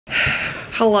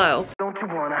Hello. Don't you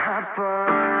wanna have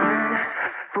fun?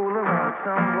 Fool around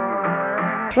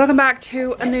someone. Welcome back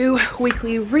to a new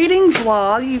weekly reading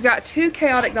vlog. You've got two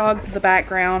chaotic dogs in the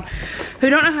background who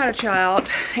don't know how to chill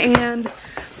out, and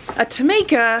a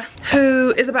Tamika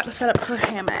who is about to set up her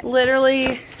hammock.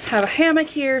 Literally have a hammock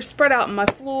here spread out on my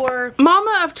floor.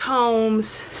 Mama of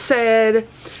Tomes said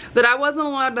that I wasn't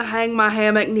allowed to hang my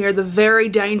hammock near the very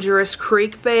dangerous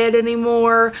creek bed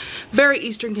anymore. Very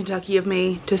Eastern Kentucky of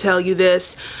me to tell you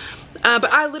this.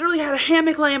 But I literally had a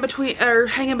hammock laying between, or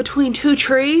hanging between two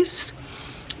trees,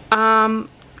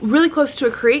 really close to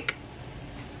a creek,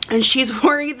 and she's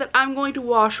worried that I'm going to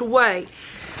wash away.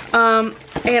 And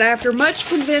after much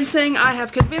convincing, I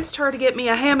have convinced her to get me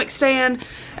a hammock stand,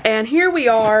 and here we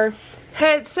are.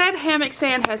 Said hammock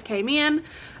stand has came in,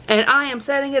 and I am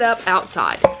setting it up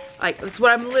outside. Like, that's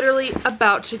what I'm literally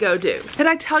about to go do. Did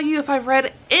I tell you if I've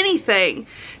read anything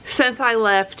since I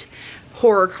left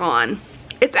HorrorCon?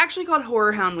 It's actually called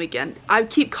Horror Hound Weekend. I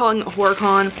keep calling it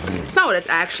HorrorCon. It's not what it's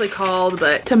actually called,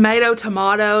 but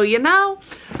tomato, you know?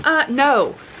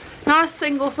 No, not a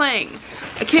single thing.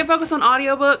 I can't focus on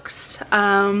audiobooks.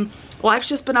 Life's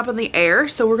just been up in the air,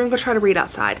 so we're gonna go try to read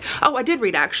outside. Oh, I did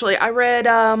read actually. I read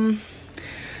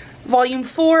volume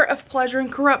 4 of Pleasure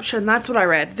and Corruption. That's what I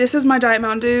read. This is my Diet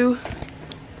Mountain Dew.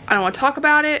 I don't want to talk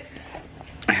about it.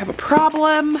 I have a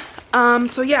problem.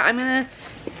 So yeah, I'm gonna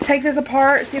take this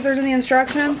apart, see if there's any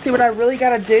instructions, see what I really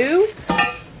gotta do,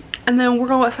 and then we're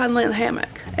gonna go outside and lay in the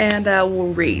hammock, and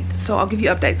we'll read. So I'll give you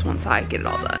updates once I get it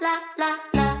all done.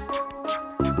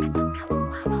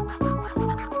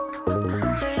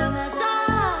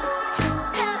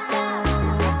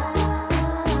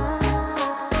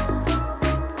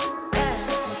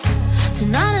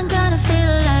 Tonight I'm gonna feel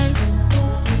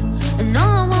alive, and no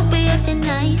one won't be acting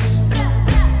nice.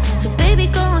 So baby,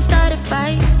 go and start a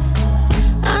fight.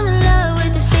 I'm in love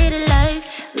with the city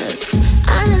lights. Look,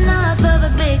 I'm enough of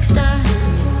a big star.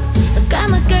 I got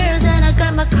my girls and I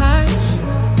got my cars.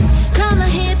 Come on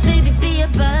here, baby, be a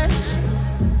buzz.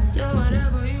 Do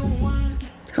whatever you want.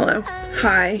 Hello.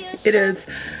 Hi. It is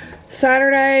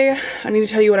Saturday. I need to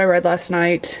tell you what I read last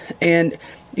night. And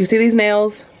you see these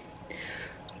nails?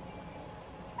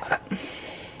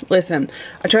 Listen,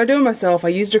 I tried doing it myself. I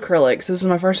used acrylics. This is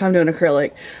my first time doing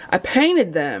acrylic. I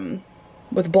painted them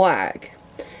with black,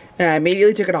 and I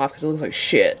immediately took it off because it looks like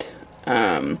shit.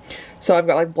 So I've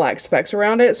got like black specks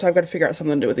around it, so I've got to figure out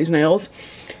something to do with these nails.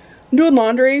 I'm doing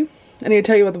laundry. I need to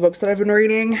tell you about the books that I've been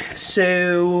reading.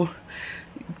 So,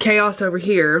 chaos over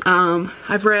here.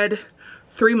 I've read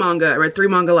 3 manga. I read 3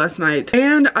 manga last night,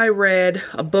 and I read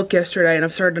a book yesterday, and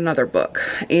I've started another book,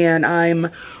 and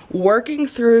I'm working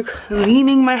through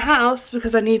cleaning my house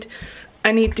because I need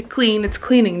to clean. It's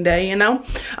cleaning day, you know.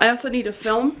 I also need to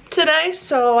film today,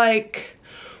 so like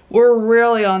we're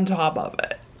really on top of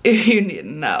it. If you need to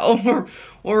know,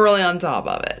 we're really on top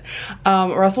of it.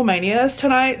 WrestleMania is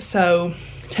tonight, so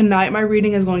tonight my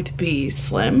reading is going to be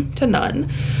slim to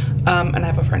none, and I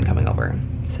have a friend coming over,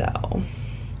 so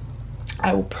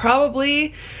I will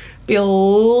probably be a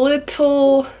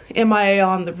little MIA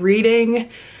on the reading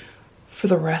for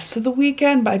the rest of the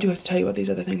weekend, but I do have to tell you about these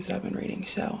other things that I've been reading,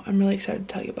 so I'm really excited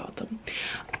to tell you about them.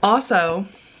 Also,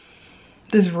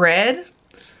 this red,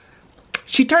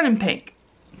 she turning pink.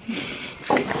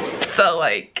 So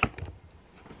like,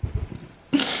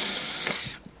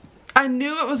 I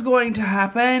knew it was going to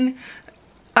happen,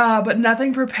 but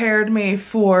nothing prepared me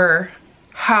for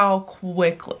how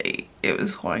quickly it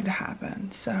was going to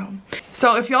happen.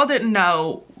 So if y'all didn't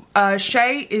know,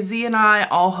 Shay, Izzy, and I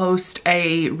all host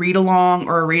a read-along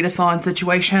or a read-a-thon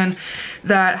situation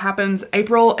that happens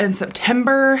April and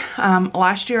September.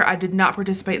 Last year I did not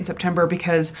participate in September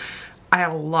because I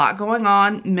had a lot going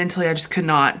on. Mentally, I just could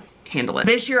not handle it.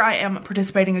 This year I am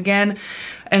participating again.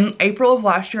 In April of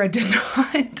last year I did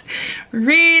not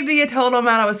read the total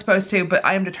amount I was supposed to, but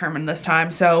I am determined this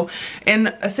time. So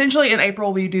essentially in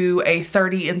April we do a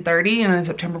 30 and 30, and in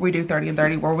September we do 30 and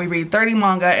 30, where we read 30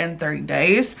 manga in 30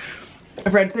 days.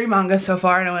 I've read 3 mangas so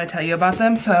far, and I want to tell you about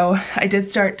them. So I did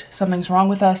start Something's Wrong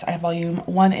With Us. I have volume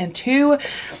 1 and 2.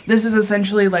 This is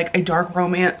essentially like a dark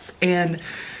romance and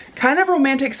kind of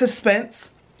romantic suspense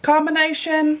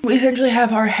combination. We essentially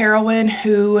have our heroine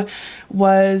who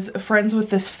was friends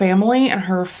with this family, and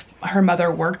her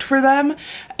mother worked for them,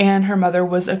 and her mother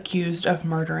was accused of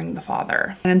murdering the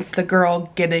father. And it's the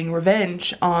girl getting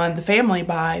revenge on the family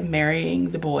by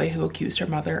marrying the boy who accused her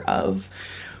mother of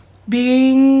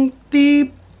being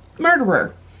the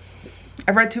murderer.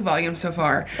 I've read 2 volumes so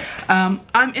far.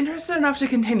 I'm interested enough to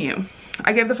continue.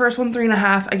 I gave the first one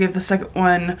 3.5. I gave the second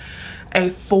one a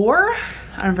 4.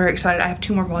 I'm very excited. I have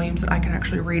 2 more volumes that I can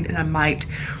actually read, and I might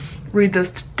read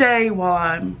this today while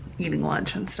I'm eating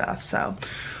lunch and stuff. So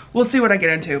we'll see what I get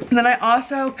into. And then I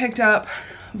also picked up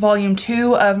volume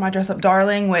 2 of My Dress Up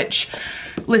Darling, which,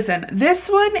 listen, this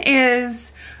one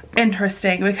is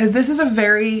interesting because this is a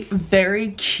very,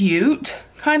 very cute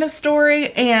kind of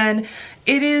story, and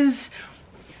it is,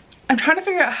 I'm trying to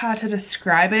figure out how to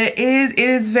describe it. It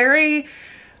is very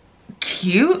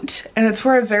cute, and it's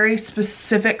for a very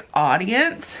specific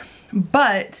audience,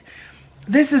 but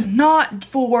this is not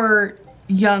for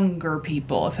younger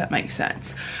people, if that makes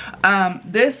sense.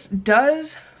 This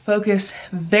does focus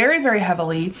very, very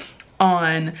heavily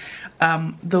on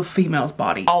the female's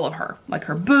body, all of her, like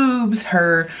her boobs,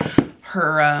 her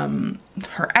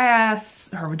ass,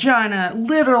 her vagina,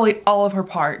 literally all of her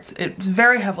parts. It's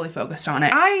very heavily focused on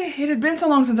it. It had been so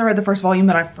long since I read the first volume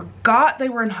that I forgot they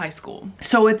were in high school.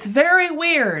 So it's very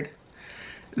weird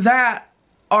that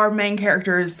our main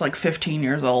character is like 15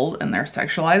 years old and they're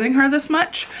sexualizing her this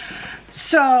much.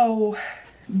 So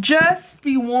just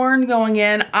be warned going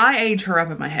in, I age her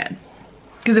up in my head.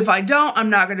 Because if I don't, I'm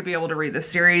not going to be able to read this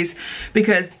series,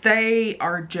 because they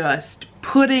are just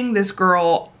putting this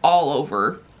girl all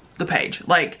over the page.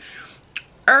 Like,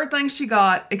 everything she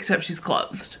got except she's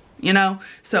clothed, you know?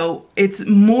 So it's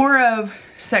more of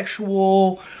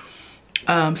sexual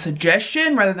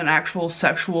suggestion rather than actual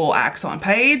sexual acts on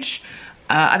page.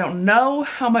 I don't know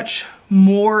how much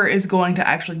more is going to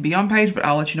actually be on page, but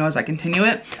I'll let you know as I continue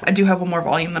it. I do have one more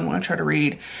volume that I'm going to try to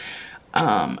read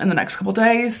in the next couple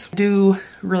days. I do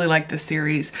really like this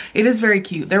series. It is very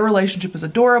cute. Their relationship is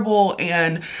adorable,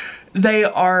 and they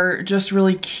are just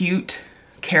really cute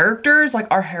characters. Like,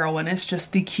 our heroine is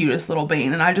just the cutest little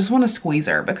bean, and I just want to squeeze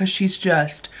her because she's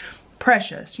just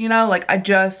precious, you know? Like, I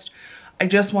just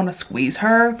want to squeeze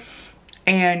her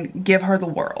and give her the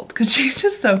world because she's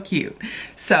just so cute.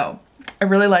 So I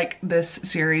really like this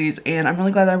series, and I'm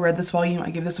really glad that I read this volume.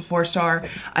 I give this a 4-star.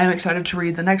 I am excited to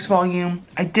read the next volume.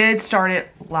 I did start it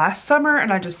last summer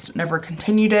and I just never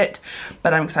continued it,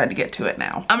 but I'm excited to get to it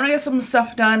now. I'm gonna get some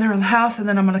stuff done around the house, and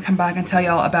then I'm gonna come back and tell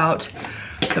y'all about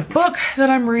the book that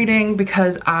I'm reading,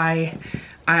 because I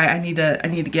need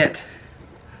to get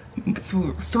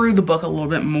through the book a little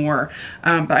bit more.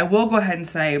 But I will go ahead and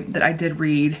say that I did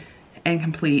read and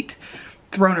complete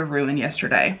Throne of Ruin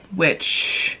yesterday,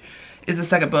 which is the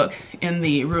second book in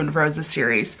the Ruin of Roses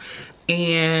series,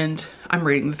 and I'm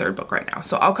reading the third book right now.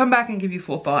 So I'll come back and give you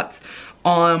full thoughts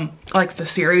on like the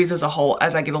series as a whole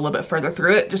as I get a little bit further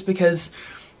through it, just because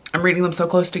I'm reading them so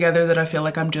close together that I feel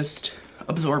like I'm just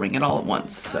absorbing it all at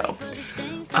once. So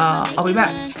I'll be back.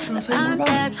 I'll tell you more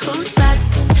about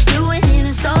it. You ain't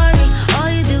even sorry. All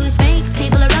you do is make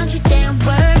people around you damn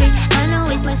worry. I know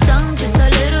it might sound just a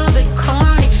little bit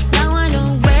corny. Now I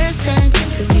know where I stand.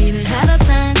 Don't even have a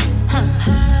plan.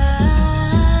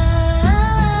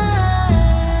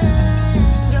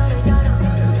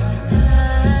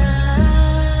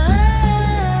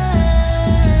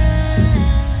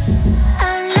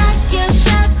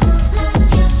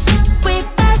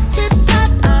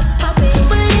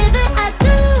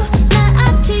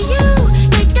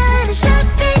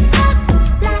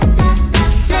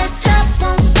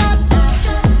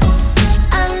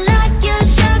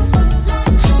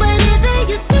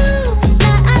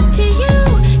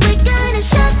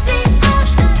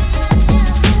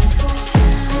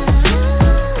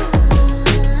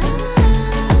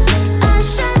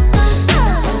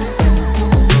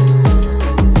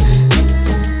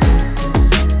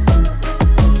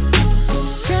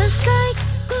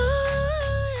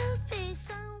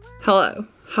 Hello.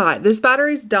 Hi. This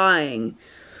battery's dying.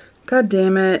 God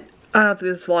damn it. I don't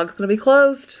think this vlog's gonna be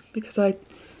closed because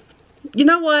you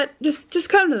know what? Just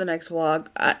come to the next vlog.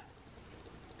 I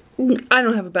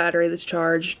don't have a battery that's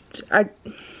charged.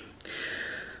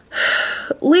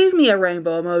 Leave me a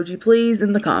rainbow emoji, please,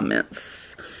 in the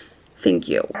comments. Thank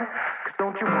you.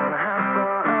 Don't you wanna have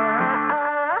fun?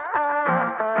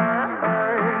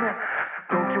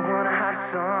 Don't you wanna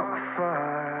have some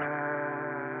fun?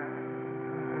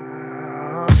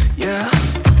 Yeah,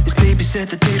 his baby said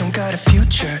that they don't got a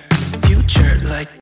future like